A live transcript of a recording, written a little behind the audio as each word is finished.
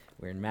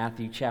We're in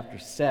Matthew chapter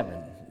 7.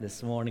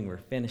 This morning we're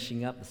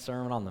finishing up the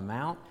Sermon on the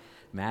Mount,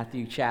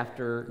 Matthew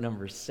chapter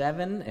number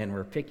 7, and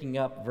we're picking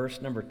up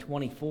verse number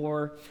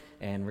 24,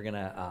 and we're going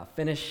to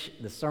finish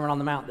the Sermon on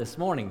the Mount this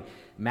morning.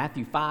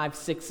 Matthew 5,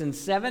 6, and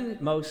 7,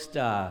 most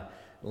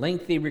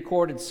lengthy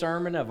recorded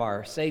sermon of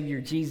our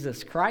Savior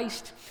Jesus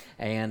Christ,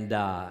 and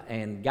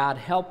God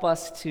help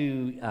us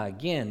to,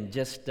 again,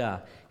 just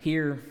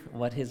hear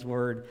what His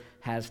Word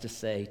has to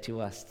say to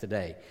us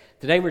today.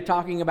 Today we're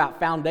talking about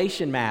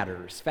foundation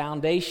matters.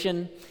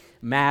 Foundation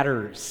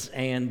matters.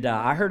 And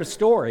I heard a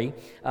story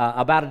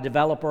about a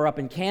developer up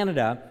in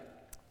Canada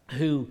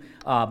who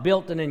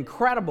built an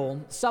incredible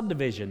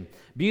subdivision.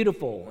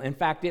 Beautiful. In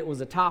fact, it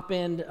was a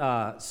top-end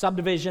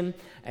subdivision,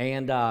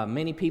 and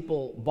many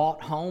people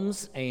bought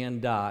homes,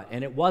 and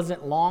it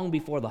wasn't long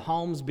before the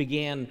homes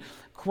began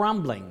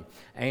crumbling.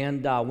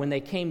 And when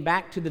they came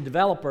back to the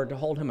developer to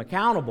hold him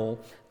accountable,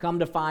 come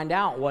to find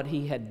out what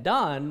he had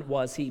done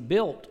was he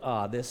built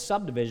this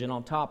subdivision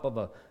on top of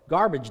a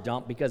garbage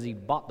dump because he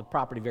bought the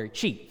property very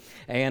cheap,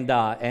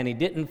 and he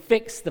didn't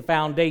fix the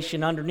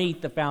foundation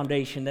underneath the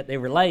foundation that they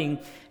were laying,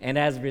 and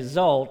as a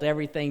result,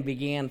 everything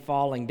began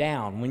falling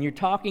down. When you're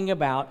talking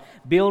about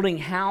building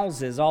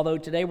houses, although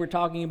today we're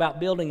talking about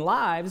building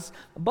lives,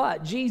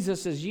 but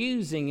Jesus is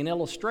using an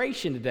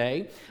illustration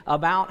today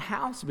about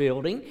house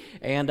building,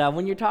 and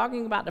when you're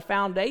talking about the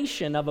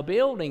foundation of a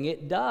building,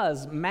 it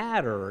does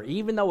matter,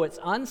 even though it's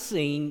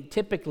unseen,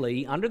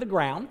 typically under the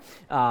ground.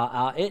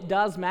 It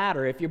does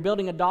matter. If you're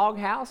building a dog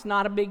house,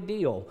 not a big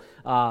deal.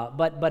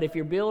 But if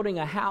you're building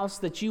a house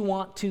that you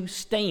want to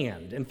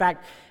stand, in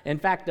fact,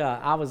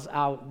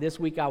 this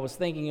week I was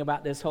thinking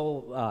about this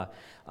whole.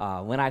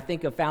 When I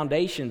think of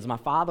foundations, my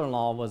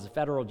father-in-law was a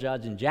federal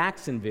judge in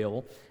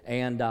Jacksonville,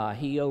 and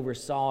he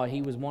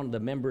was one of the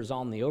members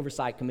on the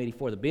oversight committee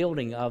for the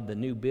building of the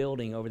new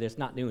building over there. It's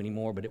not new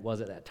anymore, but it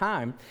was at that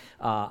time,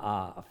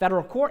 a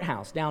federal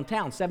courthouse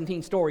downtown,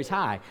 17 stories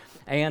high.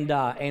 And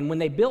when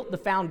they built the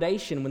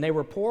foundation, when they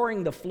were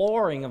pouring the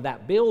flooring of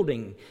that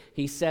building,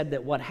 he said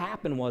that what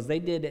happened was they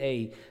did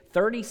a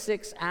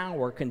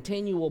 36-hour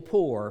continual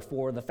pour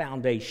for the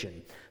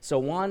foundation. So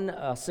one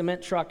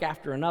cement truck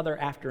after another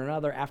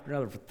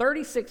for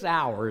 36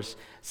 hours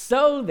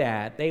so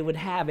that they would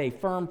have a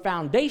firm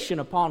foundation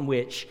upon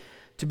which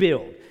to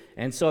build.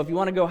 And so if you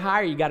want to go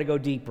higher, you got to go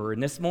deeper.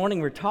 And this morning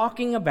we're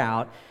talking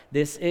about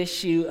this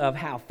issue of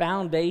how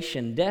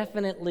foundation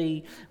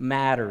definitely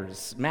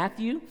matters.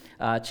 Matthew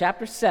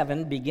chapter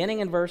 7, beginning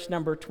in verse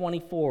number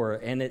 24,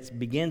 and it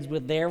begins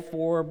with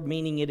therefore,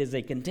 meaning it is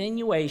a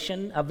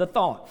continuation of the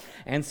thought.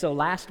 And so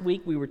last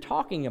week we were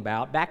talking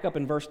about, back up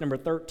in verse number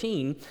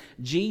 13,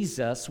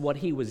 Jesus, what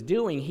he was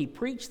doing, he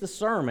preached the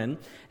sermon,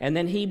 and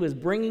then he was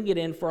bringing it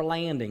in for a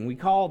landing. We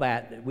call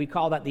that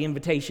the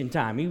invitation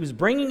time. He was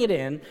bringing it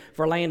in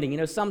for landing. You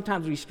know,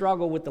 sometimes we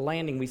struggle with the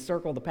landing. We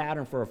circle the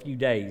pattern for a few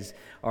days,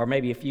 or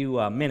maybe a few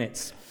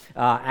minutes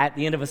at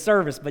the end of a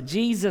service. But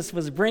Jesus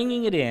was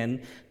bringing it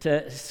in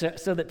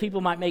so that people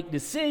might make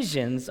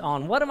decisions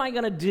on what am I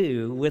going to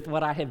do with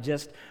what I have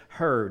just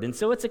heard. And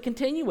so it's a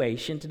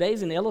continuation.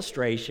 Today's an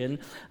illustration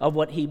of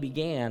what he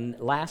began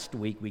last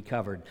week we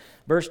covered.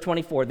 Verse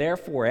 24,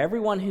 therefore,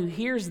 everyone who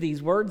hears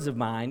these words of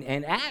mine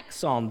and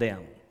acts on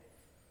them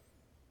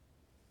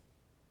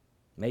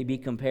may be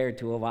compared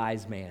to a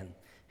wise man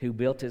who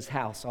built his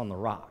house on the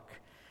rock.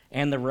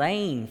 And the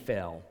rain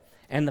fell,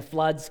 and the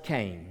floods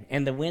came,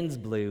 and the winds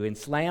blew and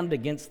slammed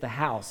against the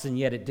house, and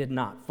yet it did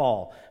not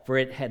fall, for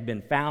it had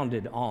been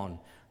founded on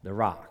the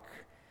rock.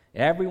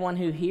 Everyone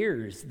who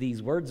hears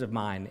these words of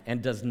mine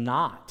and does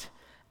not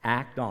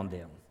act on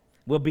them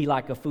will be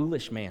like a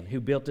foolish man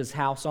who built his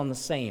house on the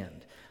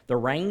sand. The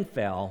rain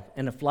fell,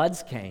 and the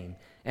floods came,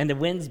 and the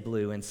winds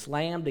blew and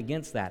slammed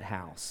against that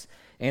house,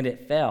 and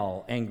it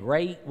fell, and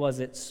great was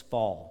its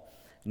fall.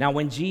 Now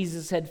when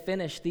Jesus had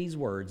finished these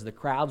words, the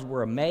crowds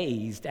were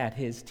amazed at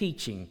his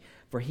teaching,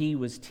 for he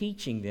was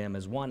teaching them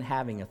as one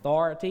having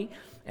authority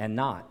and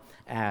not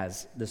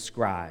as the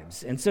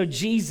scribes. And so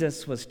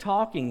Jesus was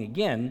talking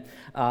again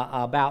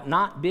about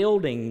not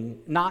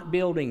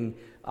building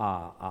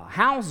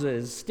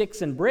houses,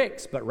 sticks and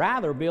bricks, but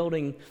rather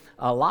building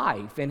a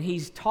life. And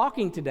he's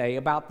talking today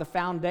about the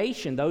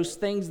foundation, those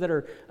things that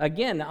are,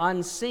 again,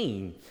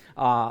 unseen.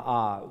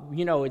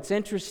 It's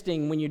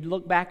interesting when you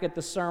look back at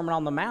the Sermon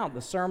on the Mount.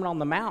 The Sermon on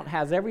the Mount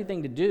has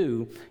everything to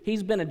do.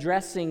 He's been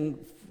addressing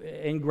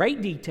in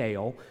great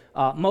detail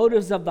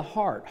motives of the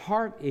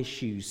heart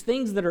issues,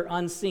 things that are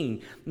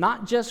unseen,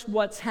 not just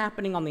what's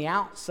happening on the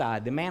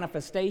outside, the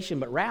manifestation,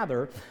 but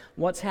rather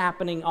what's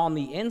happening on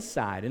the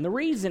inside. And the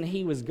reason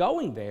he was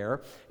going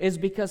there is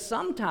because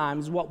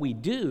sometimes what we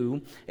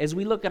do is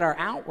we look at our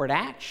outward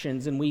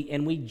actions and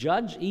we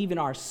judge even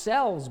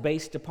ourselves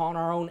based upon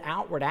our own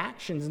outward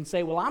actions and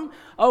say, well, I'm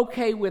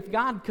okay with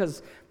God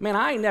because, man,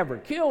 I ain't never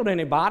killed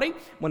anybody.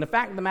 When the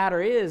fact of the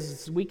matter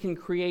is we can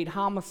create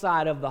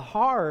homicide of the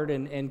heart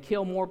and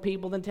kill more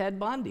people than Ted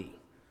Bundy.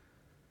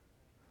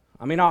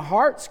 I mean, our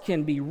hearts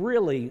can be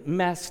really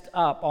messed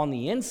up on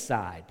the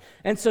inside.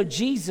 And so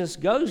Jesus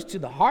goes to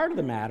the heart of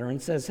the matter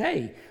and says,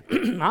 hey,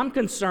 I'm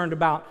concerned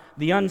about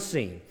the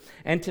unseen.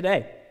 And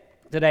today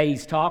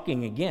he's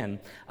talking again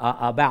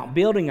about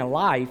building a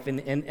life.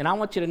 And I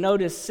want you to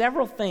notice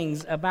several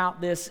things about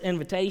this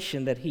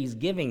invitation that he's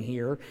giving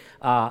here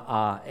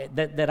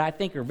that I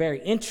think are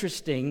very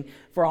interesting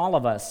for all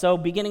of us. So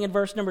beginning in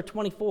verse number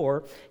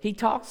 24, he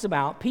talks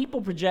about people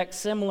project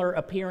similar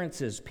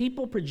appearances.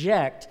 People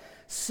project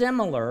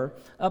similar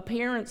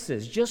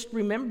appearances. Just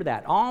remember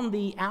that. On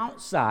the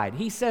outside,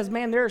 he says,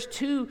 man, there's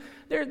two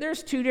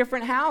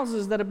different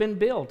houses that have been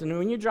built. And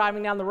when you're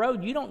driving down the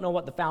road, you don't know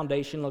what the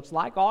foundation looks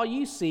like. All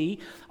you see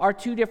are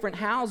two different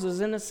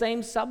houses in the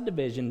same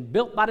subdivision,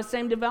 built by the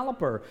same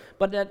developer.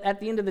 But at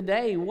the end of the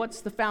day,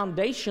 what's the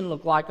foundation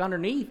look like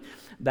underneath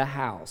the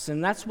house?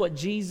 And that's what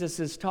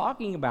Jesus is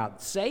talking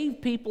about.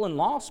 Saved people and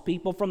lost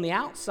people from the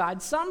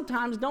outside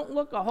sometimes don't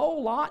look a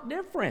whole lot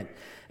different.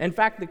 In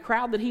fact, the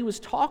crowd that he was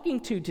talking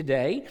to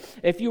today,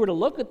 if you were to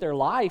look at their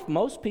life,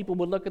 most people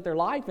would look at their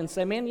life and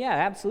say, man, yeah,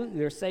 absolutely,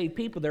 they're saved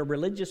people. They're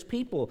religious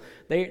people.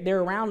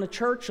 They're around the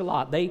church a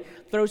lot. They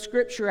throw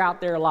scripture out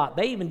there a lot.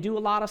 They even do a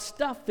lot of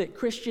stuff that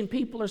Christian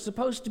people are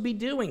supposed to be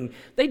doing.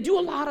 They do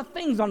a lot of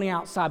things on the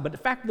outside, but the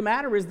fact of the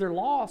matter is they're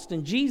lost,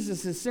 and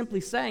Jesus is simply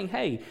saying,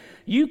 hey,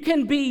 you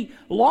can be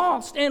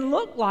lost and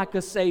look like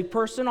a saved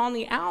person on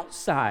the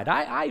outside.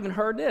 I even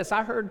heard this.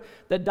 I heard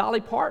that Dolly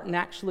Parton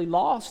actually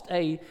lost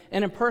an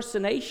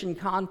impersonation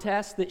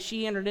contest that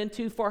she entered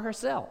into for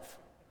herself.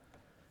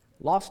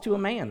 Lost to a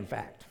man, in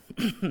fact.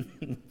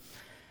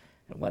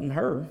 It wasn't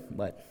her,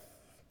 but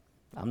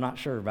I'm not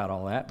sure about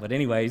all that. But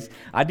anyways,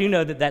 I do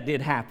know that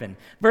did happen.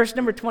 Verse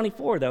number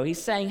 24, though,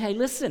 he's saying, hey,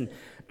 listen,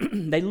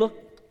 they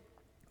look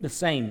the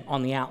same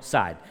on the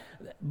outside.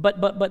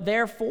 But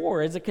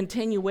therefore, as a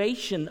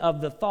continuation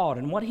of the thought,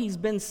 and what he's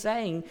been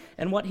saying,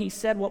 and what he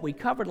said, what we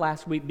covered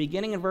last week,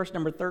 beginning in verse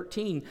number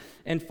 13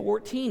 and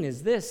 14,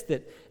 is this,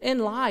 that in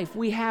life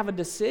we have a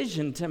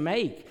decision to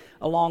make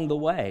along the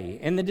way.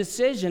 And the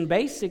decision,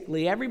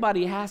 basically,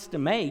 everybody has to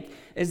make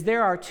is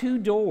there are two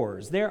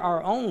doors. There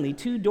are only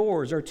two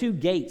doors, or two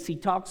gates he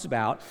talks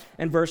about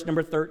in verse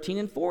number 13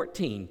 and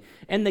 14.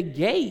 And the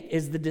gate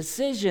is the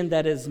decision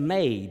that is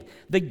made.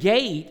 The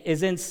gate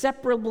is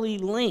inseparably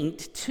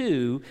linked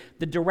to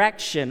the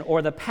direction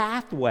or the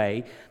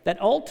pathway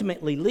that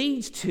ultimately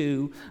leads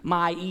to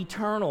my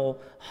eternal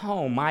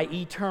home, my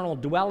eternal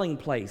dwelling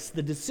place.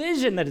 The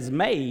decision that is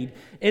made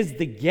is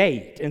the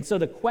gate. And so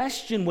the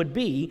question would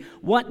be,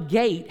 what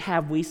gate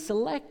have we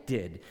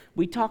selected?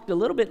 We talked a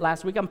little bit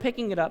last week. I'm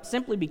picking it up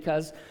simply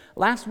because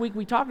last week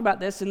we talked about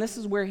this, and this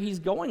is where he's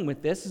going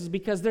with this, is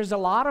because there are a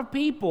lot of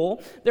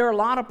people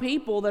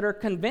that are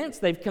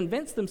convinced, they've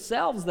convinced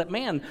themselves that,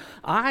 man,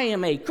 I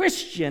am a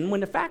Christian,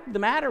 when the fact of the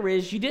matter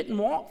is you didn't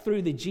walk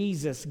through the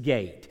Jesus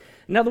gate.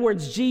 In other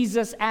words,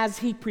 Jesus, as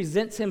he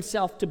presents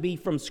himself to be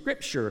from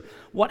Scripture,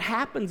 what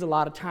happens a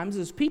lot of times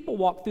is people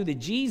walk through the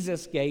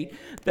Jesus gate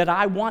that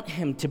I want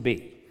him to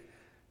be.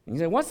 You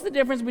say, what's the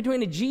difference between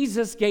the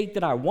Jesus gate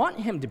that I want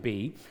him to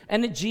be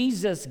and the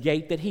Jesus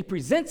gate that he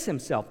presents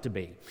himself to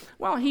be?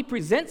 Well, he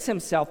presents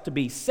himself to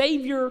be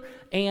Savior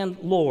and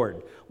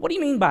Lord. What do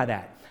you mean by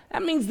that?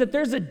 That means that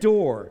there's a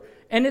door,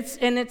 and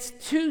it's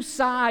two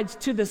sides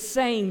to the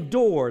same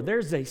door.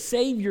 There's a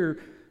Savior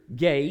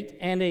gate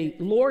and a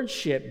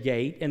Lordship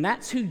gate, and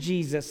that's who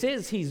Jesus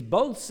is. He's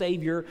both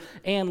Savior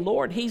and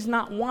Lord. He's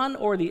not one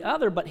or the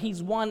other, but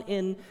he's one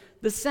in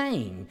the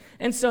same.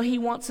 And so he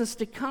wants us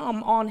to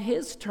come on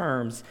his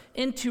terms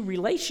into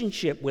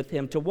relationship with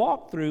him, to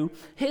walk through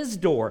his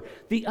door.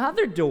 The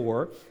other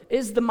door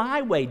is the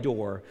my way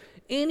door,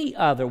 any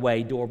other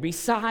way door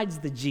besides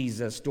the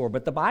Jesus door.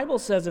 But the Bible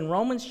says in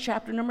Romans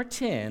chapter number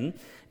 10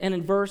 and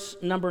in verse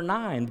number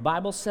 9, the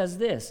Bible says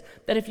this,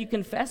 that if you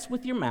confess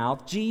with your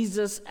mouth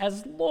Jesus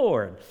as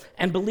Lord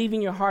and believe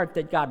in your heart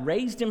that God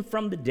raised him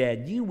from the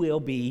dead, you will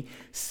be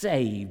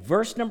saved.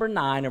 Verse number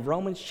 9 of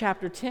Romans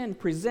chapter 10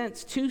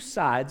 presents two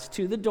sides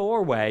to the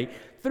doorway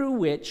through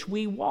which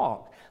we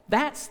walk.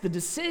 That's the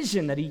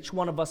decision that each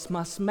one of us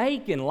must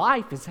make in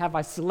life, is, have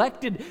I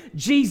selected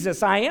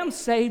Jesus? I am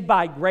saved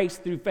by grace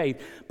through faith,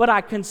 but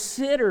I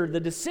consider the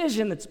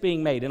decision that's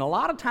being made. And a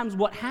lot of times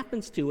what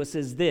happens to us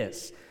is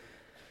this.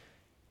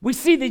 We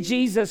see the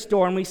Jesus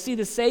door and we see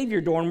the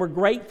Savior door, and we're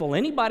grateful.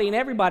 Anybody and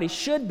everybody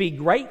should be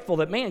grateful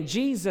that, man,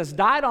 Jesus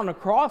died on the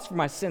cross for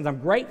my sins. I'm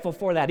grateful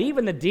for that.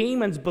 Even the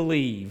demons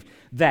believe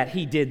that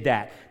he did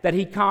that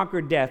he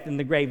conquered death in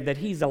the grave, that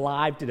he's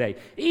alive today.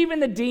 Even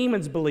the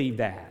demons believe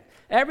that.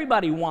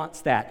 Everybody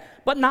wants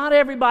that, but not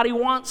everybody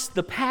wants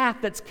the path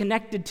that's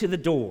connected to the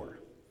door.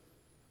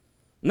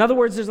 In other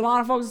words, there's a lot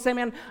of folks that say,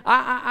 man,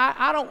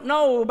 I don't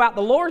know about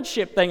the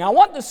Lordship thing. I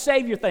want the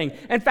Savior thing.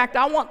 In fact,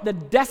 I want the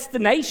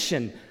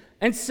destination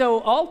And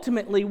so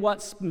ultimately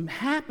what's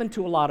happened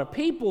to a lot of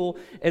people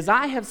is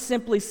I have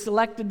simply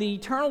selected the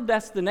eternal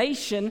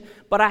destination,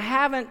 but I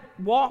haven't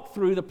walked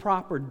through the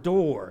proper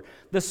door,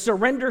 the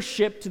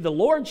surrendership to the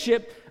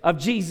lordship of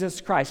Jesus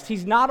Christ.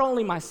 He's not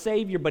only my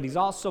Savior, but He's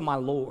also my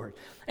Lord.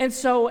 And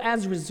so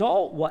as a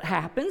result, what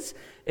happens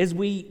is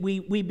we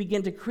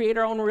begin to create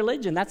our own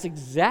religion. That's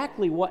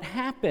exactly what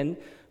happened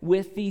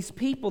with these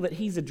people that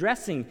he's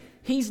addressing.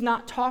 He's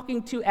not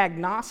talking to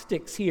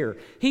agnostics here.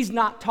 He's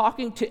not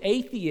talking to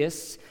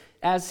atheists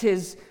as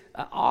his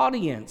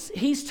audience.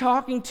 He's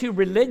talking to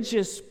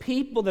religious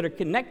people that are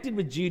connected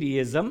with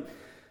Judaism.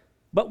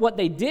 But what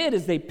they did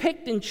is they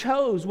picked and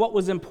chose what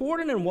was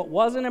important and what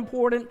wasn't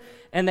important,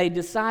 and they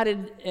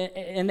decided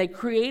and they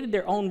created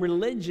their own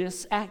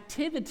religious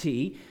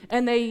activity.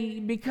 And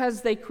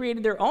because they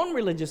created their own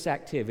religious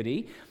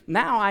activity,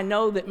 now I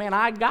know that, man,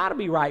 I got to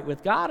be right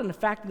with God. And the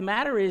fact of the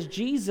matter is,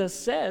 Jesus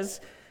says,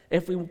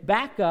 if we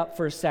back up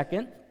for a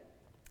second,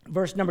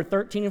 verse number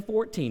 13 and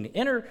 14,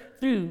 enter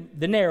through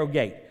the narrow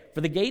gate. For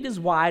the gate is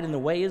wide and the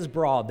way is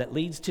broad that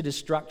leads to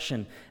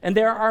destruction, and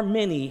there are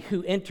many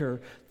who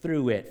enter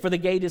through it. For the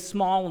gate is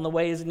small and the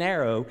way is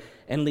narrow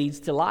and leads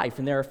to life,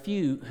 and there are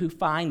few who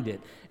find it.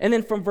 And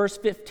then from verse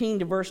 15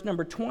 to verse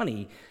number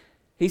 20,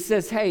 he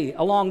says, hey,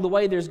 along the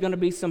way there's going to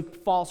be some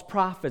false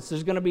prophets.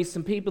 There's going to be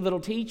some people that'll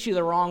teach you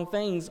the wrong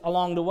things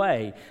along the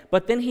way.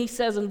 But then he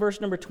says in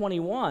verse number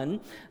 21,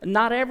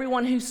 not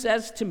everyone who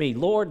says to me,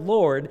 Lord,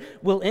 Lord,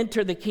 will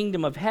enter the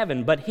kingdom of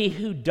heaven, but he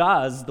who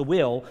does the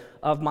will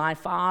of my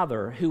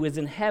Father who is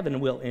in heaven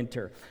will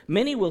enter.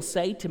 Many will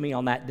say to me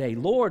on that day,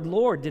 Lord,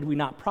 Lord, did we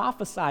not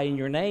prophesy in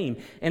your name,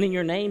 and in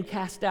your name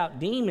cast out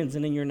demons,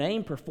 and in your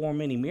name perform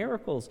many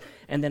miracles?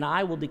 And then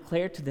I will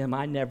declare to them,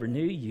 I never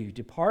knew you.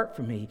 Depart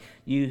from me,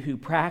 you who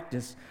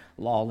practice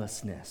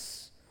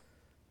lawlessness.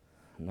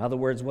 In other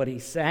words, what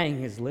he's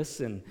saying is,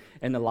 listen,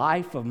 in the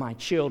life of my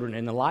children,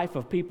 in the life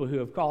of people who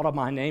have called on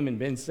my name and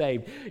been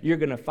saved, you're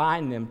going to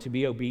find them to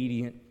be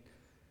obedient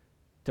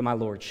to my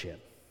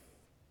lordship.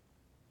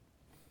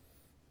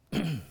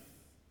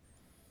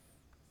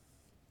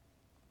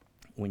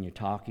 When you're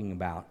talking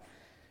about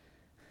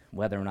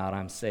whether or not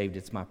I'm saved,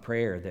 it's my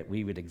prayer that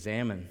we would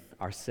examine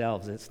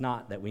ourselves. It's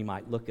not that we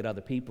might look at other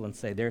people and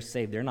say they're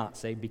saved, they're not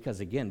saved, because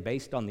again,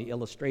 based on the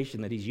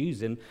illustration that he's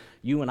using,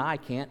 you and I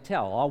can't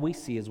tell. All we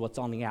see is what's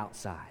on the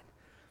outside.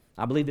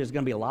 I believe there's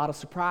going to be a lot of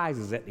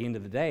surprises at the end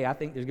of the day. I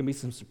think there's going to be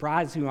some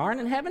surprises who aren't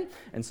in heaven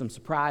and some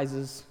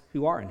surprises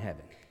who are in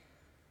heaven,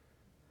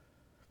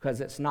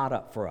 because it's not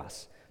up for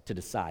us to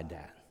decide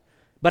that.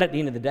 But at the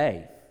end of the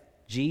day,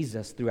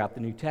 Jesus, throughout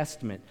the New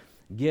Testament,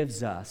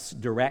 gives us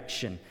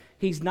direction.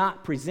 He's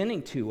not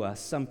presenting to us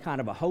some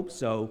kind of a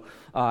hope-so.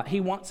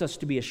 He wants us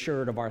to be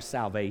assured of our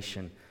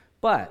salvation.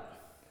 But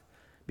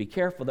be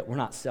careful that we're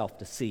not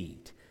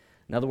self-deceived.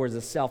 In other words,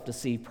 a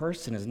self-deceived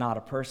person is not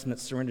a person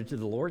that's surrendered to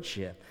the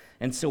Lordship.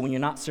 And so when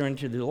you're not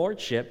surrendered to the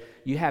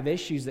Lordship, you have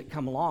issues that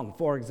come along.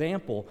 For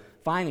example,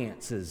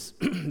 finances.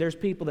 There's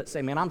people that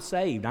say, man, I'm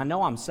saved. I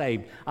know I'm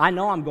saved. I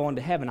know I'm going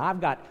to heaven. I've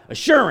got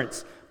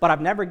assurance, but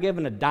I've never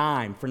given a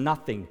dime for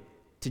nothing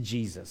to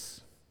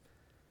Jesus.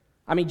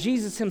 I mean,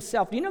 Jesus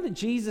himself, do you know that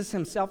Jesus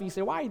himself, you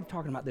say, why are you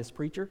talking about this,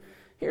 preacher?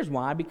 Here's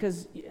why,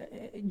 because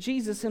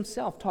Jesus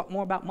himself talked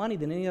more about money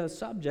than any other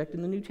subject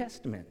in the New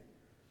Testament.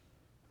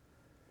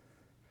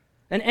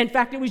 And in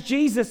fact, it was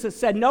Jesus that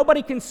said,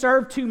 nobody can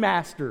serve two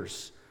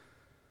masters.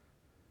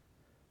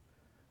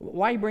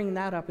 Why are you bringing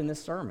that up in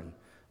this sermon?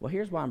 Well,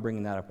 here's why I'm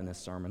bringing that up in this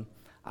sermon.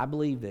 I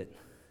believe that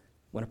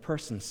when a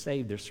person's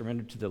saved, they're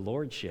surrendered to the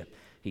Lordship.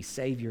 He's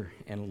Savior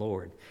and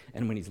Lord.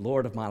 And when He's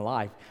Lord of my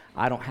life,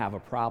 I don't have a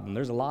problem.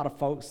 There's a lot of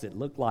folks that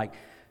look like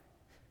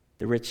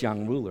the rich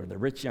young ruler. The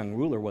rich young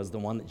ruler was the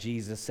one that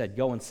Jesus said,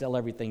 go and sell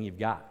everything you've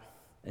got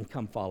and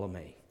come follow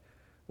me.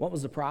 What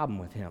was the problem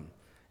with him?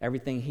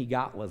 Everything he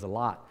got was a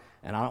lot,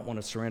 and I don't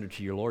want to surrender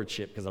to your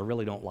Lordship because I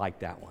really don't like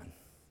that one.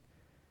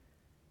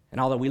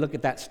 And although we look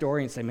at that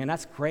story and say, man,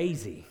 that's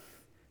crazy.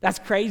 That's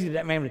crazy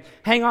that man would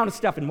hang on to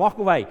stuff and walk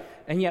away.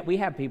 And yet we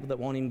have people that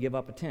won't even give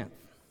up a tenth.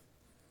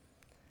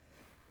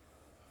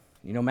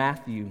 You know,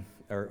 Matthew,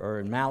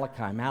 or in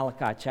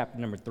Malachi chapter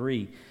number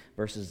 3,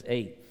 verses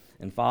 8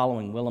 and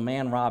following, will a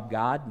man rob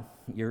God?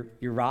 You're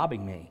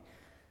robbing me.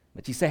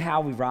 But you say,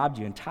 how we robbed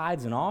you? In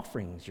tithes and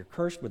offerings. You're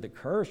cursed with a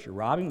curse. You're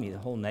robbing me, the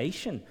whole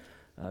nation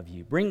of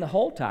you. Bring the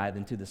whole tithe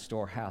into the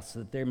storehouse, so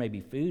that there may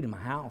be food in my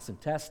house,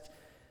 and test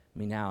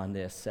me now in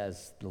this,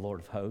 says the Lord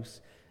of hosts,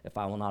 if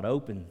I will not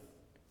open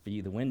for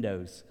you the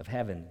windows of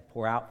heaven,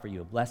 pour out for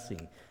you a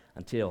blessing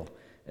until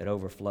it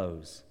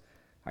overflows.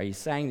 Are you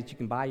saying that you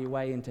can buy your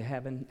way into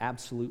heaven?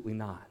 Absolutely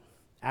not.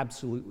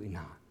 Absolutely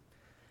not.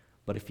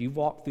 But if you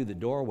walk through the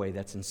doorway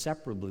that's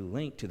inseparably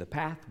linked to the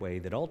pathway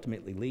that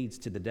ultimately leads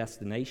to the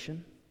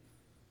destination,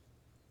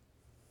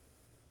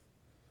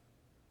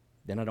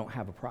 then I don't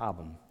have a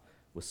problem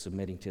with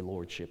submitting to the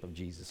Lordship of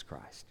Jesus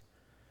Christ.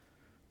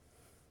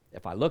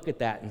 If I look at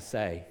that and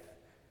say,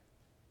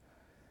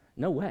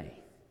 no way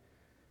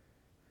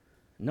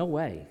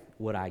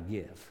would I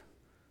give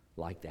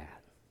like that.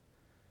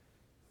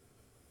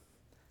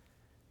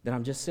 then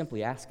I'm just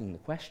simply asking the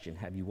question,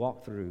 have you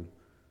walked through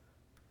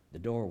the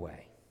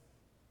doorway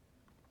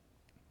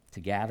to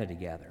gather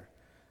together?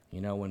 You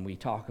know, when we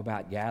talk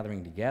about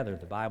gathering together,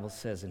 the Bible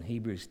says in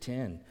Hebrews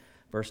 10,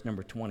 verse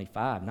number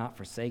 25, not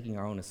forsaking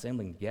our own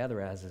assembling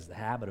together as is the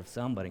habit of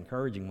some, but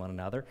encouraging one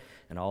another,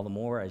 and all the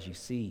more as you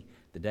see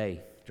the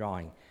day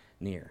drawing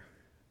near.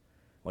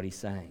 What he's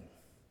saying.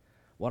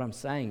 What I'm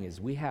saying is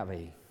we have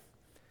a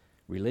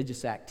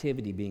religious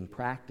activity being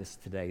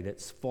practiced today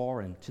that's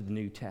foreign to the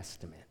New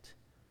Testament.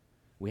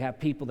 We have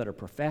people that are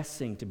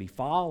professing to be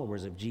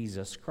followers of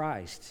Jesus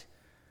Christ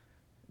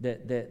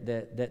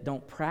that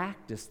don't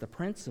practice the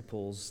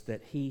principles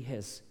that he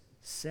has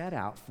set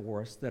out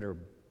for us that are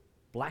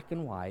black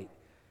and white,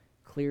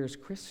 clear as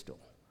crystal.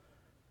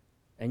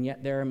 And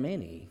yet there are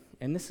many,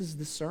 and this is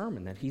the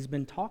sermon that he's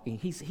been talking.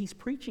 He's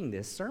preaching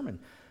this sermon.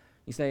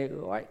 You say,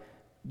 "Why?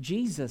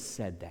 Jesus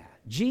said that.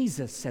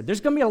 Jesus said."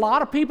 There's going to be a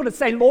lot of people that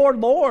say, "Lord,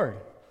 Lord."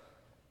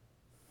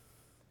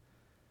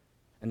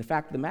 And the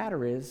fact of the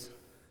matter is,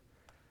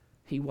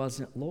 he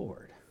wasn't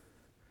Lord.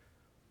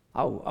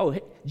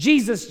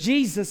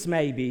 Jesus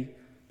maybe,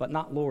 but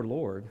not Lord,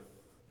 Lord.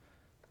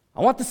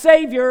 I want the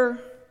Savior.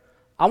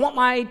 I want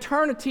my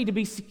eternity to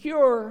be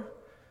secure,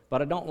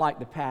 but I don't like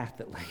the path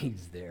that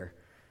leads there.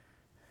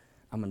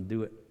 I'm going to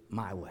do it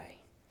my way.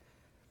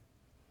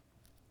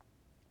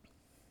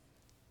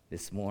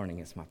 This morning,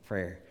 it's my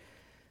prayer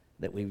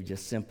that we would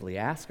just simply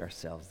ask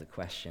ourselves the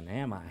question,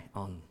 am I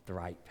on the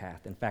right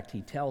path? In fact,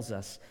 he tells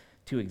us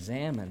to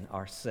examine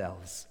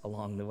ourselves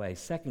along the way.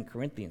 2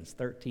 Corinthians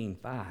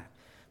 13:5,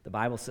 the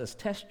Bible says,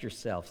 test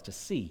yourselves to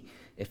see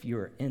if you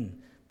are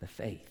in the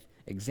faith.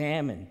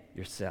 Examine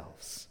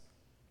yourselves.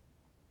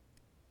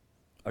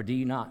 Or do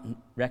you not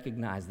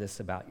recognize this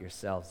about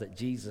yourselves, that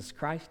Jesus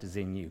Christ is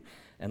in you,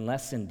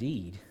 unless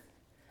indeed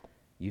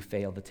you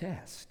fail the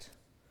test?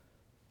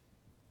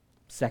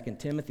 2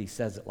 Timothy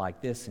says it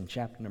like this in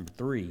chapter number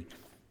 3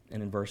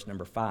 and in verse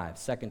number 5.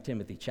 2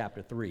 Timothy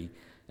chapter 3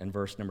 and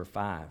verse number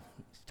 5.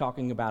 He's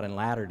talking about in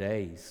latter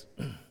days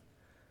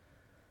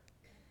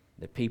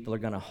that people are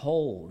going to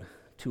hold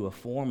to a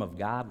form of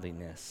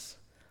godliness,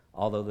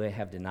 although they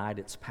have denied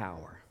its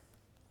power.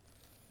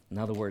 In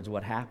other words,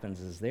 what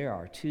happens is there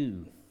are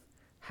two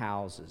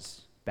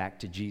houses, back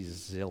to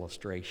Jesus'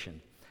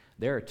 illustration.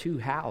 There are two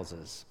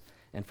houses,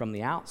 and from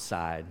the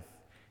outside,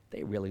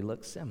 they really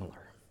look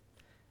similar.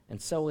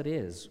 And so it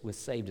is with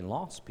saved and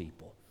lost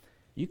people.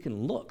 You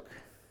can look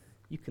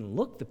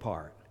the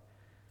part,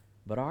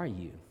 but are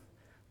you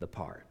the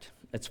part?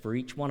 It's for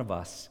each one of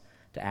us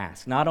to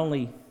ask. Not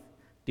only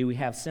do we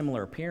have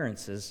similar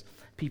appearances,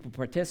 people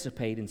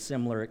participate in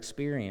similar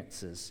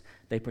experiences.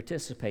 They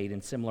participate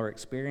in similar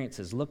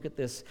experiences. Look at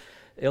this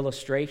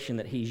illustration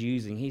that he's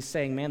using. He's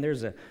saying, man,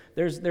 there's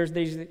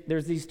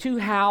these two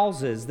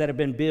houses that have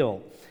been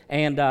built,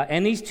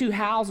 and these two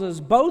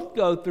houses both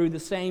go through the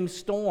same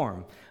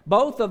storm.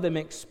 Both of them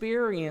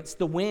experience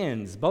the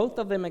winds. Both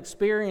of them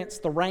experience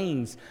the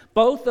rains.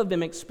 Both of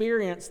them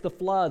experience the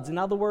floods. In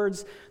other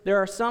words, there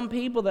are some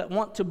people that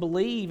want to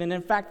believe, and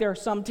in fact, there are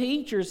some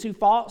teachers who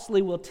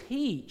falsely will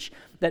teach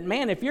that,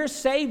 man, if you're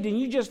saved and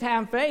you just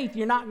have faith,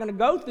 you're not going to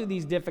go through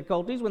these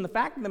difficulties, when the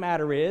fact of the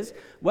matter is,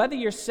 whether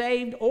you're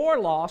saved or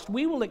lost,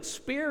 we will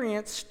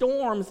experience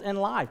storms in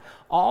life.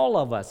 All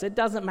of us. It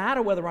doesn't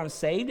matter whether I'm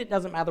saved. It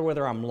doesn't matter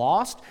whether I'm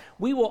lost.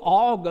 We will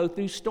all go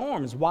through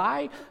storms.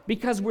 Why?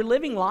 Because we're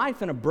living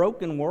life in a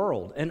broken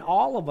world, and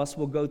all of us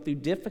will go through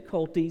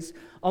difficulties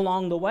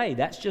along the way.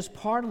 That's just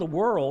part of the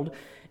world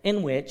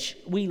in which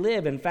we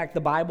live. In fact, the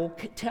Bible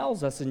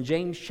tells us in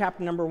James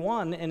chapter number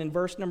 1 and in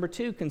verse number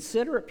 2,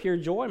 consider it pure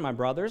joy, my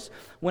brothers,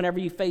 whenever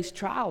you face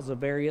trials of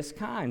various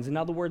kinds. In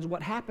other words,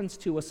 what happens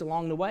to us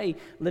along the way,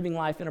 living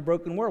life in a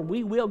broken world,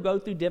 we will go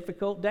through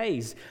difficult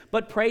days.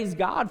 But praise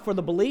God for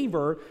the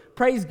believer.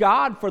 Praise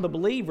God for the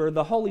believer.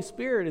 The Holy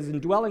Spirit is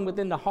indwelling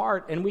within the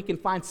heart, and we can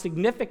find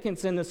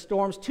significance in the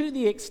storms to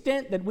the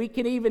extent that we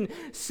can even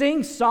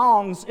sing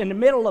songs in the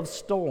middle of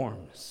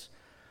storms.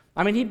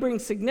 I mean, he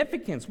brings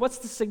significance. What's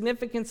the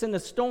significance in the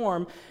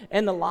storm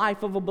in the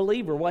life of a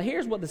believer? Well,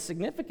 here's what the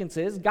significance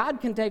is. God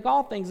can take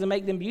all things and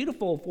make them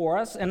beautiful for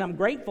us, and I'm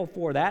grateful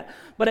for that.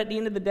 But at the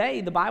end of the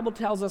day, the Bible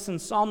tells us in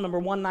Psalm number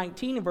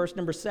 119 and verse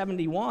number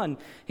 71,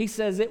 he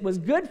says, it was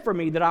good for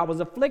me that I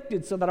was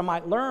afflicted so that I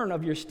might learn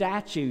of your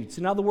statutes.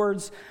 In other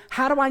words,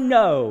 how do I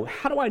know?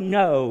 How do I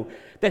know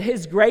that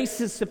his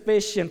grace is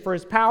sufficient, for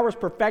his power is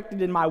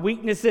perfected in my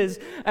weaknesses,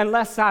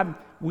 unless I'm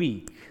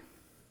weak?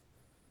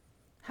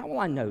 How will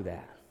I know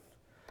that?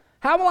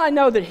 How will I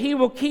know that he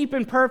will keep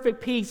in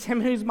perfect peace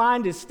him whose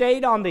mind is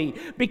stayed on thee,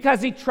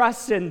 because he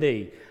trusts in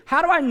thee?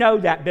 How do I know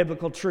that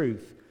biblical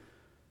truth?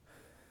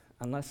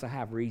 Unless I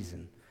have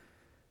reason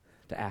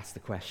to ask the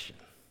question.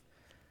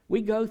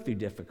 We go through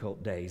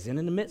difficult days, and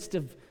in the midst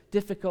of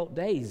difficult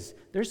days,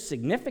 there's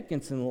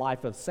significance in the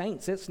life of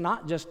saints. It's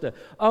not just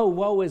oh,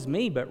 woe is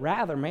me, but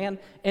rather, man,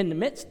 in the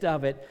midst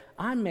of it,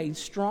 I'm made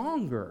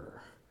stronger.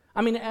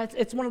 I mean,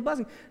 it's one of the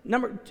blessings.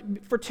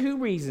 For two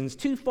reasons,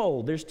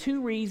 twofold. There's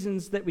two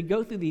reasons that we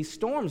go through these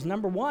storms.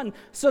 Number one,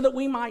 so that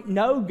we might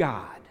know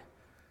God.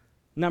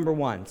 Number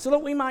one, so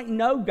that we might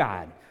know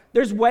God.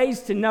 There's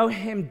ways to know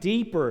Him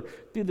deeper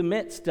through the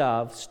midst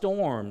of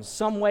storms,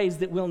 some ways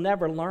that we'll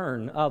never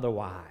learn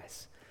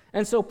otherwise.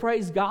 And so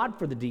praise God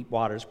for the deep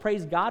waters.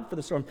 Praise God for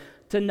the storm.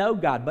 To know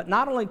God, but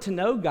not only to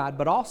know God,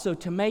 but also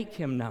to make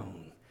Him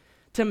known.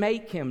 To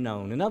make Him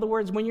known. In other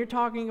words, when you're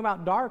talking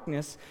about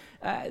darkness,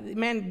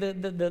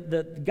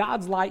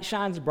 God's light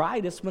shines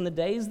brightest when the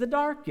day is the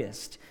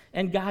darkest.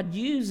 And God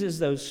uses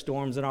those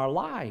storms in our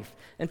life.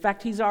 In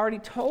fact, He's already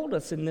told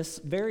us in this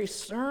very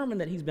sermon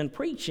that He's been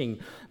preaching,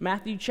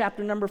 Matthew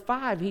chapter number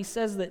 5, He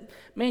says that,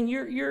 man,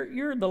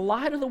 you're the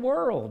light of the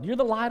world. You're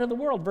the light of the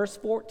world. Verse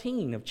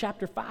 14 of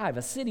chapter 5,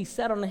 a city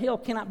set on a hill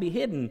cannot be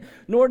hidden,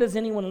 nor does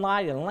anyone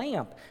light a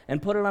lamp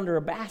and put it under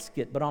a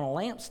basket, but on a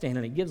lampstand,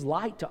 and it gives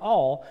light to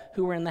all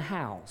who are in the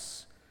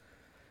house.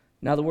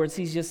 In other words,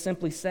 He's just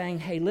simply saying,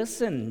 hey,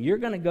 listen, you're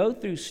going to go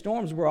through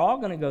storms. We're all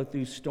going to go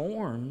through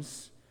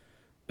storms.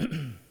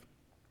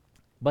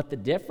 But the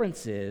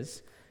difference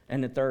is,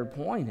 and the third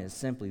point is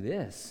simply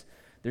this,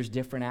 there's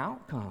different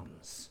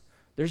outcomes.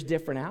 There's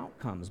different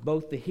outcomes,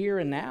 both the here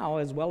and now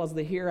as well as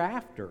the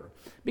hereafter.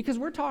 Because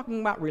we're talking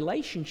about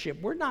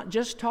relationship. We're not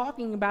just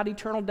talking about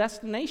eternal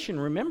destination.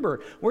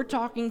 Remember, we're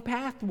talking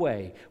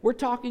pathway. We're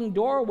talking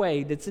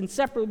doorway that's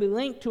inseparably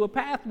linked to a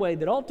pathway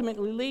that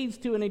ultimately leads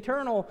to an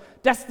eternal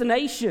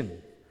destination.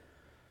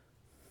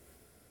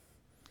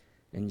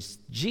 And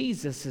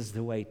Jesus is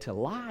the way to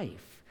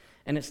life.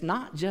 And it's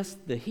not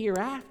just the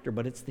hereafter,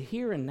 but it's the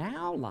here and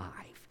now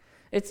life.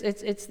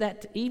 It's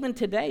that even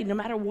today, no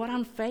matter what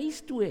I'm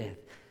faced with,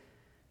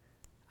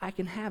 I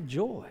can have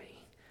joy.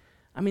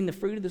 I mean, the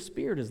fruit of the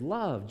Spirit is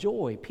love,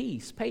 joy,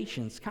 peace,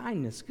 patience,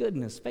 kindness,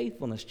 goodness,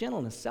 faithfulness,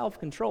 gentleness,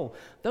 self-control.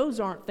 Those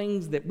aren't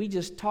things that we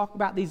just talk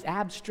about, these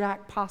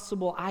abstract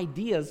possible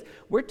ideas.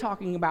 We're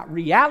talking about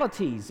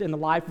realities in the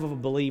life of a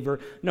believer,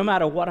 no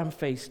matter what I'm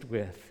faced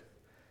with.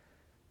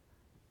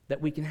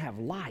 That we can have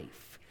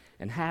life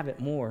and have it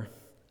more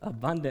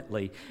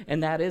abundantly.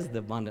 And that is the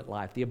abundant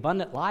life. The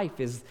abundant life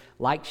is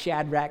like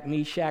Shadrach,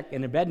 Meshach,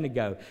 and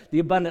Abednego. The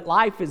abundant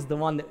life is the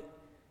one that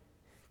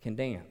can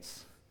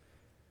dance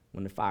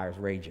when the fire is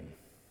raging,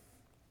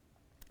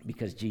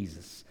 because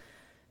Jesus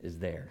is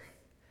there.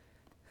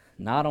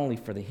 Not only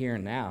for the here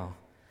and now,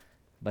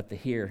 but the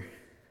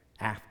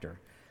hereafter.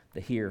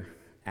 The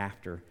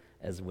hereafter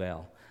as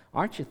well.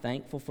 Aren't you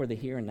thankful for the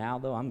here and now,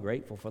 though? I'm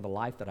grateful for the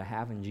life that I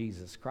have in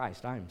Jesus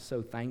Christ. I am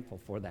so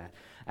thankful for that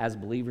as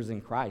believers in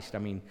Christ. I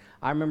mean,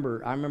 I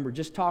remember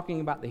just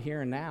talking about the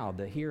here and now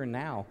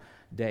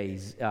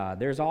days.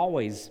 There's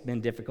always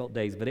been difficult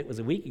days, but it was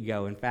a week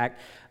ago, in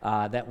fact,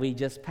 that we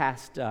just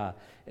passed an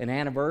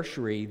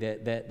anniversary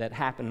that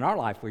happened in our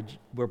life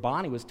where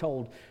Bonnie was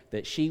told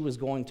that she was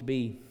going to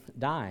be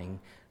dying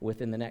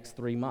within the next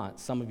 3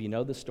 months. Some of you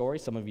know the story,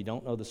 some of you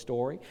don't know the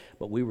story,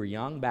 but we were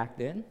young back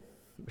then.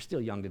 We're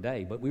still young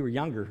today, but we were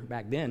younger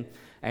back then.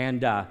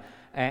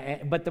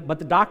 But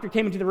the doctor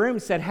came into the room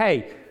and said,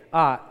 hey,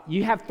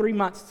 you have 3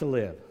 months to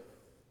live.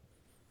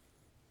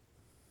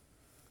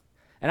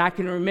 And I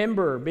can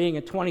remember being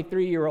a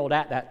 23-year-old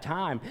at that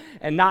time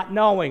and not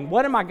knowing,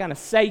 what am I going to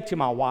say to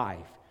my wife?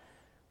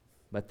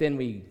 But then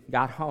we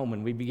got home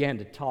and we began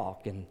to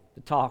talk, and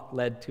the talk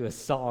led to a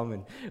song,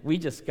 and we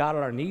just got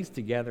on our knees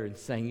together and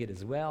sang "It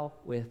Is Well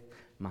With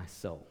My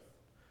Soul."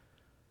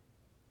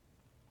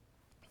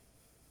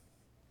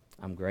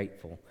 I'm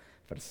grateful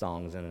for the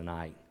songs in the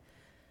night,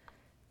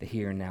 the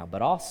here and now,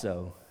 but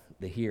also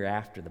the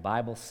hereafter. The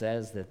Bible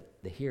says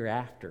that the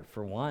hereafter,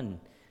 for one,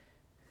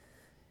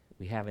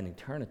 we have an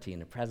eternity in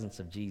the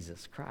presence of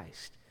Jesus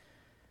Christ.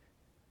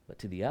 But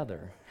to the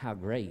other, how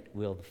great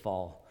will the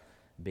fall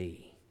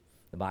be?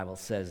 The Bible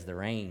says the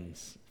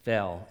rains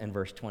fell in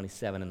verse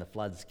 27, and the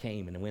floods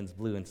came, and the winds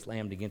blew and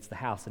slammed against the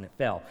house, and it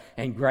fell,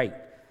 and great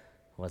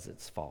was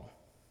its fall.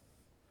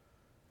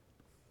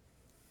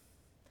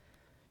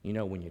 You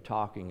know, when you're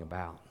talking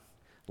about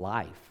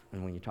life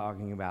and when you're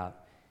talking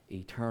about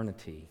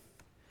eternity,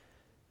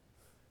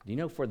 do you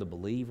know for the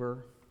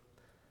believer,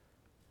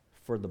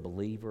 for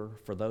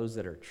those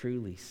that are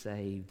truly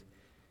saved,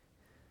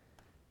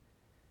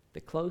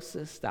 the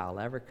closest I'll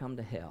ever come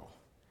to hell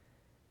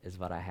is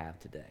what I have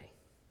today.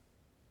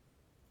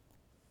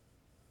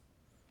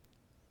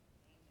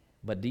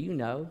 But do you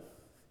know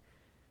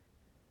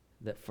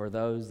that for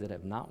those that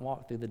have not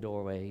walked through the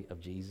doorway of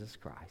Jesus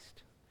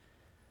Christ,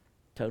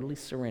 totally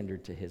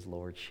surrendered to His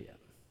lordship.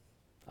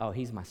 Oh,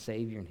 He's my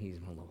Savior and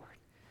He's my Lord.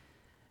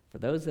 For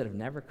those that have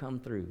never come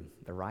through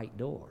the right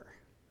door,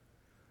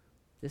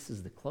 this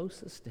is the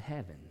closest to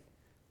heaven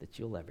that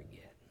you'll ever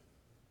get.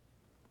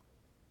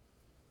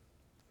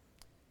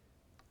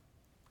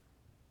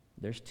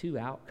 There's two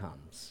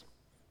outcomes.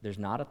 There's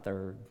not a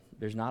third.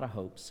 There's not a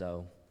hope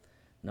so.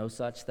 No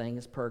such thing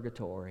as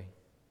purgatory.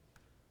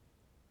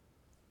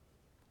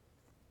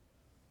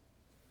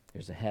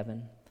 There's a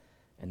heaven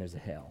and there's a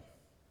hell.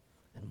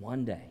 And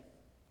one day,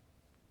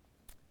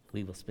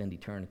 we will spend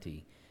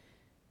eternity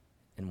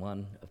in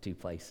one of two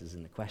places.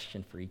 And the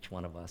question for each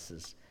one of us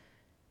is,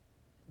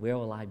 where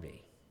will I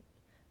be?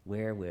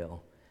 Where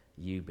will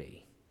you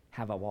be?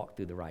 Have I walked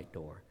through the right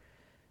door?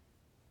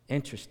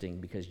 interesting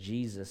because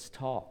Jesus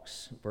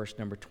talks, verse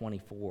number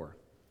 24.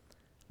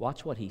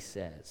 Watch what he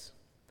says.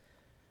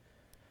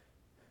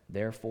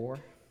 Therefore,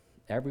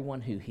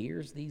 everyone who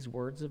hears these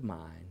words of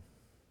mine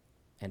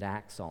and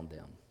acts on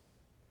them.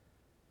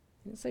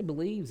 He didn't say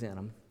believes in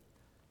them.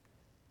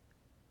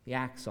 He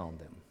acts on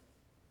them.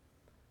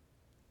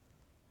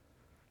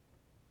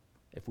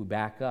 If we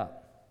back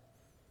up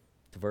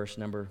to verse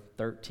number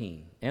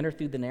 13. Enter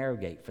through the narrow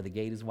gate, for the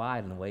gate is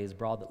wide and the way is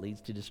broad that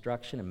leads to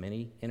destruction, and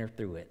many enter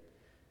through it.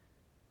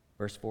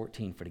 Verse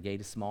 14, for the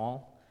gate is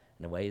small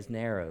and the way is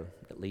narrow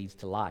that leads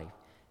to life,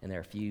 and there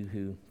are few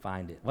who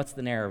find it. What's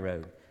the narrow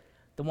road?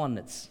 The one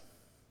that's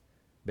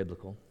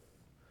biblical,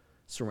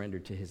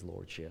 surrendered to his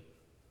lordship.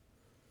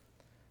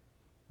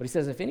 But he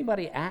says, if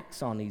anybody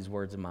acts on these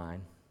words of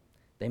mine,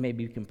 they may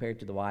be compared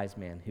to the wise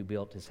man who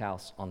built his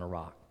house on a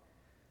rock.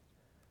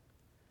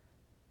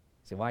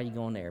 So why are you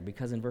going there?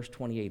 Because in verse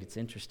 28, it's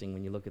interesting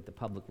when you look at the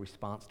public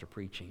response to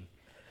preaching.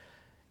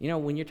 You know,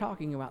 when you're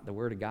talking about the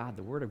Word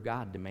of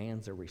God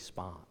demands a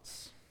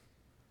response.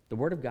 The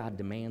Word of God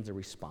demands a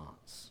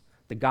response.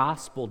 The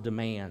gospel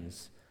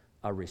demands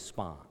a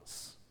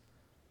response.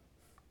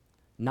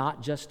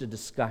 Not just a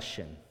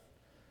discussion.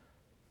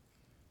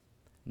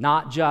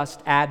 Not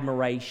just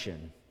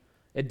admiration.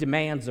 It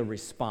demands a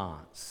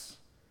response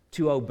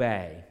to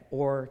obey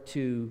or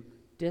to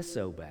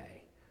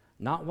disobey.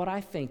 Not what I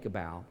think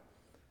about,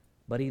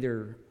 but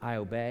either I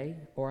obey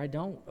or I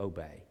don't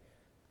obey.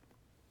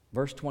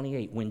 Verse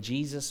 28, when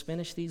Jesus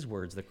finished these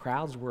words, the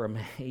crowds were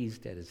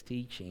amazed at his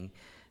teaching,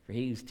 for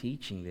he was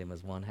teaching them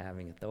as one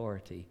having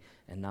authority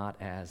and not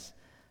as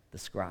the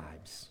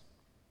scribes.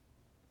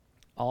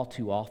 All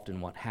too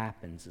often what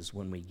happens is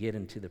when we get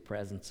into the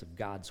presence of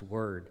God's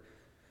word,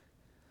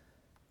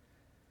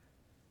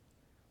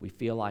 we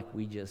feel like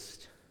we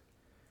just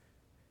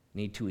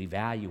need to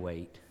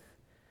evaluate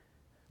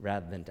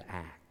rather than to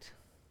act.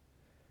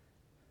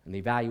 And the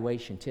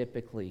evaluation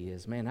typically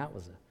is, man, that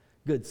was a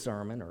good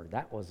sermon, or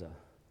that was a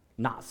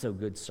not so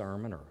good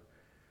sermon, or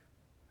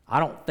I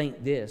don't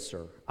think this,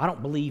 or I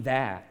don't believe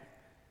that.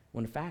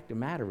 When the fact of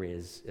the matter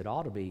is, it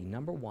ought to be,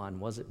 number one,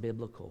 was it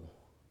biblical?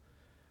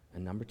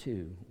 And number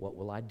two, what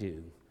will I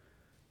do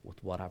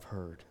with what I've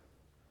heard?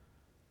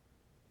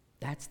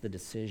 That's the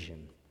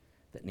decision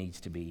that needs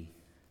to be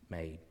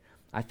made.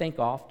 I think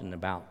often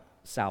about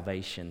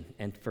salvation,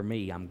 and for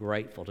me, I'm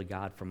grateful to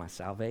God for my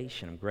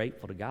salvation. I'm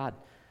grateful to God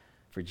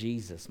for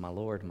Jesus, my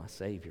Lord, my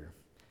Savior,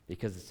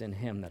 because it's in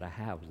him that I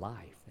have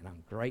life, and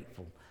I'm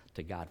grateful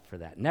to God for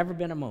that. Never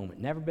been a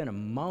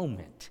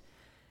moment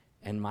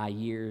in my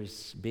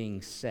years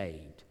being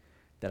saved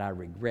that I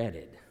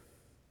regretted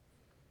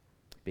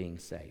being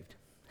saved.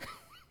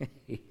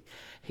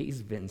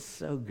 He's been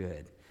so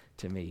good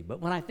to me. But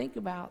when I think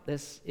about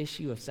this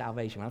issue of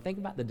salvation, when I think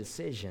about the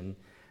decision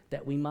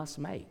that we must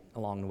make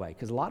along the way,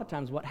 because a lot of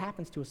times what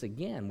happens to us,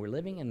 again, we're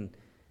living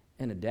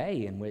in a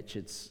day in which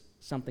it's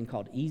something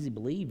called easy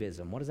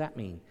believism. What does that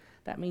mean?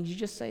 That means you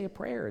just say a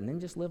prayer and then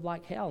just live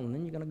like hell, and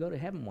then you're going to go to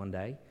heaven one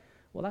day.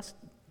 Well, that's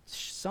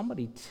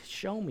somebody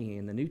show me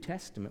in the New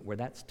Testament where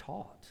that's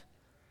taught.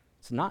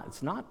 It's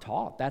not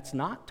taught. That's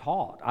not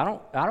taught. I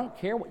don't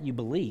care what you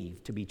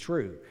believe to be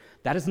true.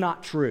 That is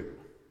not true.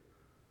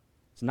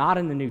 It's not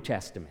in the New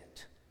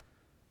Testament.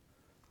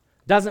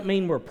 Doesn't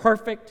mean we're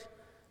perfect,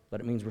 but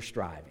it means we're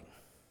striving.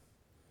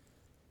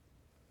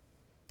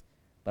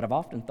 But I've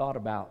often thought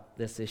about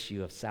this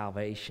issue of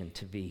salvation,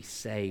 to be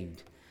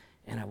saved,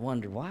 and I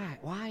wonder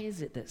why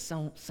is it that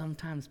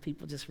sometimes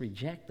people just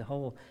reject the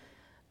whole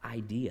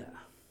idea?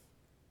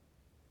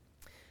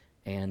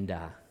 And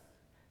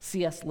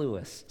C.S.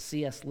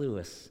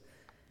 Lewis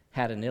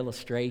had an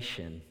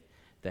illustration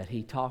that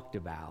he talked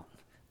about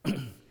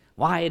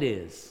why it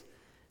is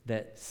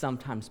that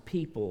sometimes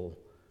people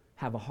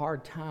have a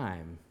hard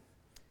time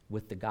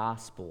with the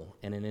gospel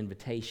and an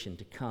invitation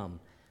to come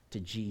to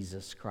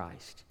Jesus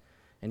Christ.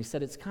 And he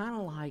said, it's kind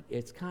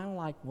of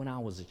like when I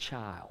was a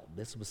child.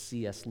 This was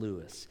C.S.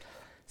 Lewis.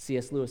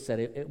 C.S. Lewis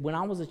said, when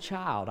I was a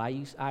child,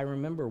 I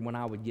remember when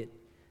I would get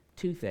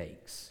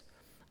toothaches,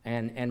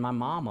 and my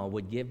mama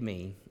would give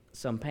me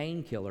some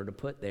painkiller to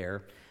put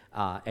there,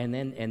 and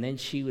then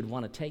she would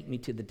want to take me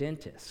to the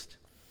dentist.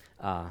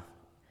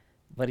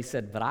 But he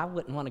said, but I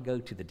wouldn't want to go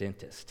to the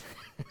dentist.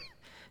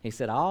 He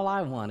said, all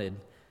I wanted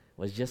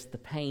was just the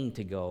pain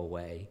to go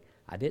away.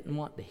 I didn't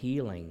want the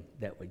healing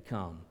that would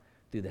come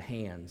through the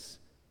hands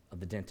of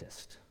the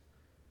dentist.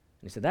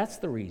 And he said, that's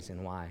the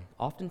reason why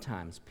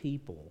oftentimes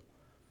people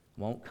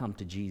won't come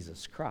to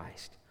Jesus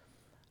Christ.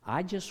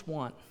 I just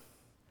want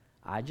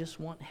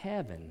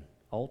heaven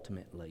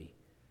ultimately,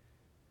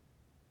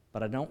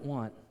 but I don't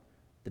want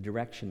the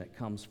direction that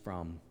comes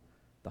from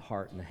the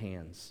heart and the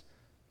hands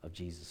of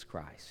Jesus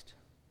Christ.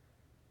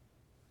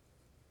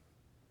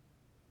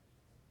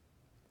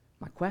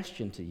 My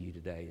question to you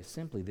today is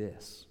simply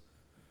this: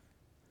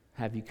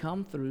 have you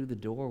come through the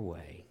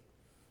doorway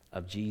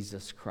of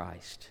Jesus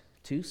Christ?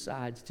 Two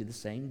sides to the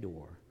same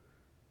door.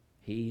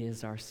 He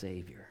is our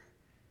Savior.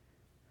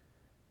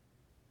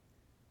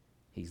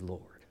 He's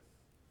Lord.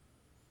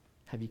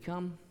 Have you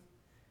come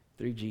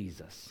through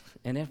Jesus.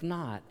 And if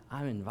not,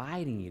 I'm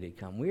inviting you to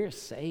come. We're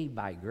saved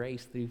by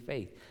grace through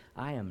faith.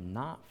 I am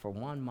not for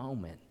one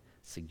moment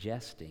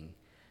suggesting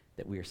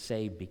that we are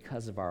saved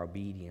because of our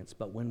obedience.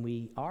 But when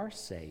we are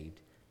saved,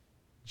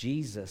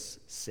 Jesus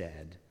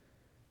said,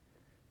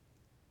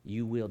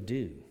 "You will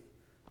do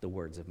the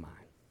words of mine."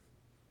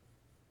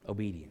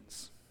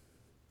 Obedience.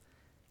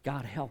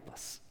 God help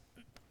us.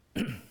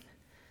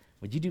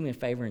 Would you do me a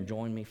favor and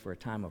join me for a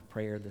time of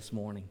prayer this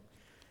morning?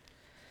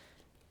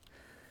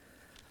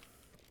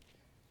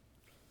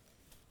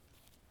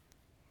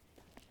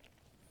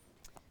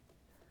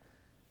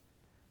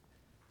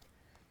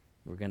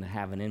 We're going to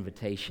have an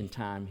invitation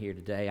time here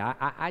today.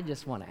 I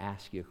just want to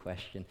ask you a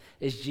question.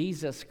 Is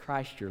Jesus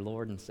Christ your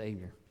Lord and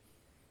Savior?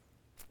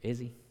 Is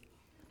he?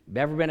 Have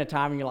ever been a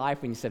time in your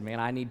life when you said, man,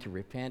 I need to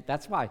repent?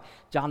 That's why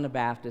John the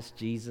Baptist,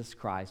 Jesus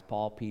Christ,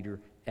 Paul, Peter,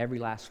 every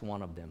last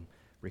one of them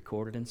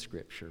recorded in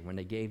Scripture when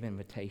they gave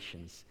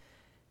invitations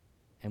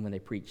and when they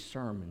preached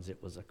sermons,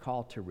 it was a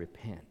call to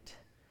repent.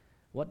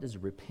 What does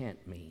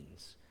repent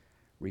means?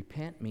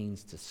 Repent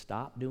means to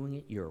stop doing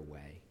it your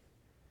way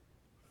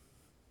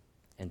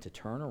and to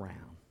turn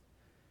around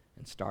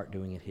and start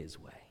doing it His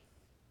way.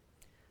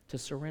 To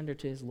surrender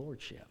to His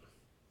Lordship.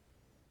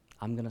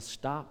 I'm going to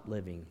stop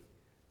living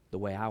the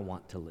way I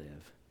want to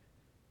live.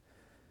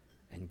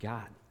 And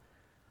God,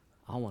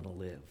 I want to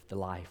live the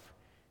life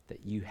that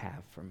you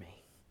have for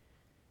me.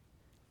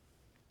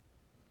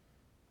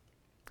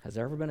 Has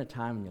there ever been a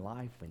time in your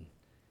life when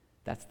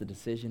that's the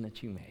decision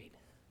that you made?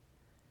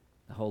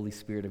 The Holy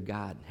Spirit of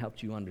God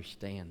helped you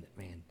understand that,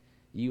 man,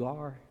 you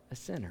are a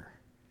sinner.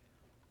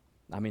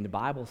 I mean, the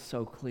Bible's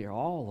so clear.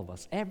 All of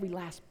us, every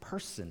last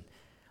person,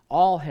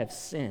 all have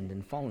sinned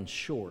and fallen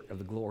short of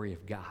the glory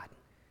of God.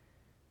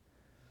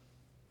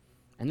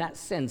 And that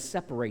sin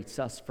separates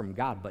us from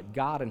God, but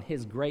God in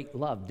His great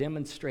love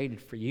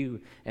demonstrated for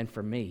you and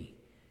for me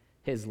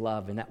His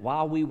love, and that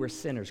while we were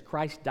sinners,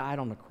 Christ died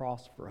on the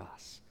cross for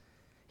us.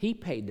 He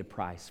paid the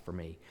price for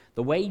me.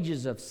 The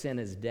wages of sin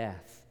is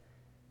death.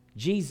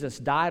 Jesus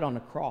died on the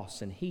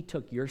cross, and He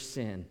took your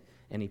sin,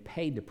 and He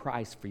paid the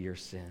price for your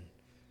sin.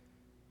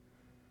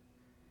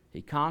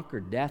 He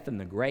conquered death and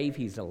the grave.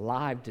 He's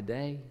alive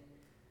today.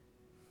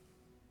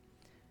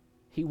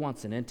 He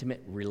wants an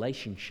intimate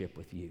relationship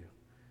with you.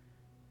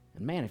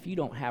 And man, if you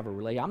don't have a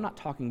relationship, I'm not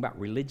talking about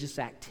religious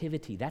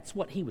activity. That's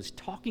what He was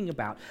talking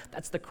about.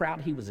 That's the crowd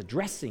He was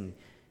addressing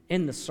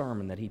in the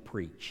sermon that He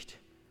preached.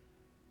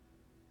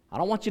 I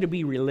don't want you to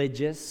be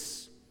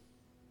religious,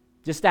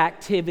 just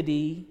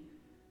activity.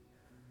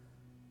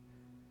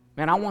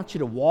 Man, I want you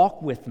to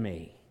walk with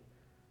me.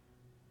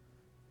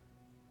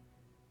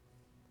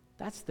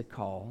 That's the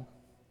call.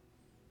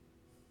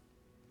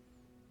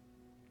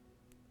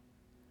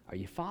 Are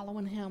you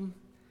following Him?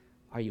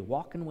 Are you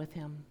walking with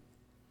Him?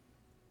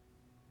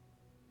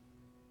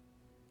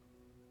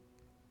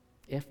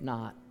 If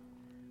not,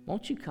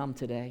 won't you come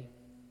today?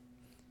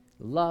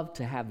 Love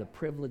to have the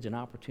privilege and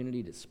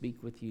opportunity to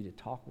speak with you, to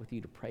talk with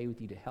you, to pray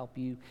with you, to help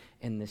you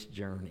in this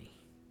journey.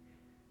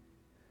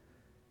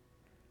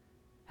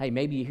 Hey,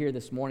 maybe you're here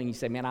this morning, you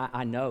say, man,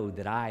 I know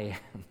that I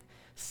am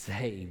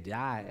saved.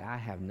 I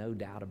have no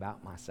doubt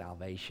about my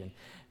salvation.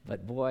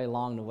 But boy,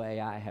 along the way,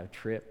 I have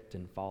tripped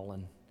and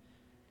fallen.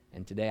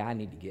 And today I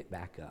need to get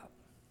back up.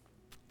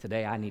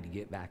 Today I need to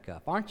get back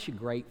up. Aren't you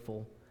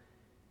grateful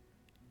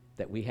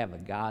that we have a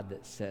God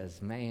that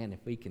says, man, if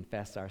we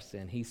confess our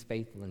sin, He's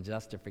faithful and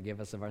just to forgive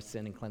us of our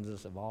sin and cleanse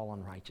us of all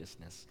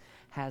unrighteousness?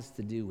 Has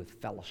to do with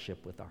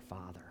fellowship with our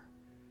Father.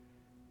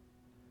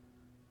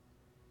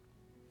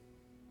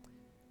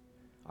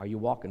 Are you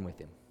walking with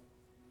Him?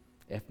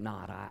 If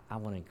not, I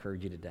want to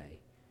encourage you today.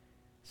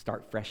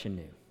 Start fresh and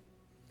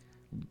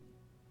new.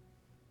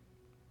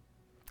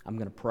 I'm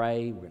going to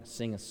pray. We're going to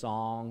sing a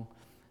song.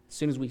 As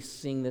soon as we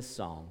sing this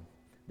song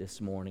this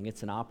morning,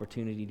 it's an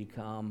opportunity to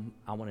come.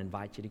 I want to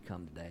invite you to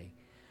come today.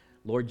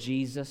 Lord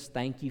Jesus,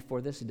 thank you for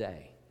this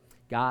day.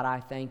 God, I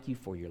thank you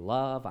for your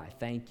love. I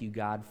thank you,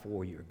 God,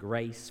 for your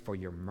grace, for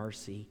your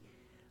mercy.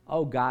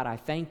 Oh, God, I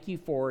thank you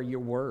for your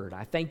word.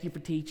 I thank you for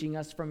teaching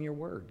us from your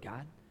word,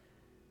 God.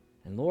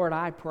 And Lord,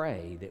 I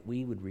pray that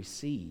we would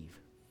receive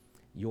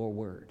your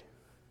word.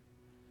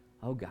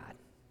 Oh, God,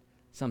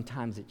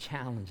 sometimes it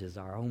challenges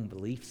our own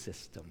belief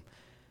system.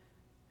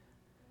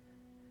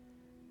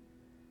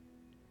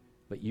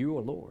 But you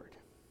are Lord,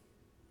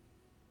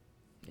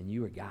 and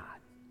you are God.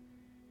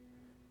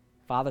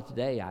 Father,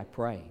 today I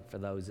pray for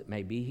those that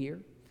may be here.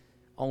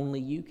 Only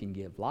you can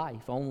give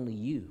life, only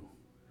you.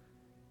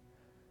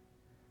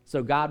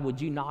 So God,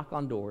 would you knock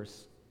on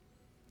doors?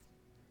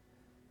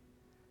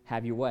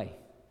 Have your way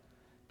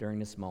during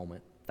this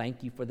moment.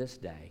 Thank you for this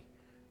day.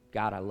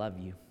 God, I love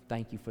you.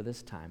 Thank you for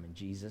this time. In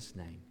Jesus'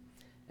 name,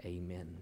 amen.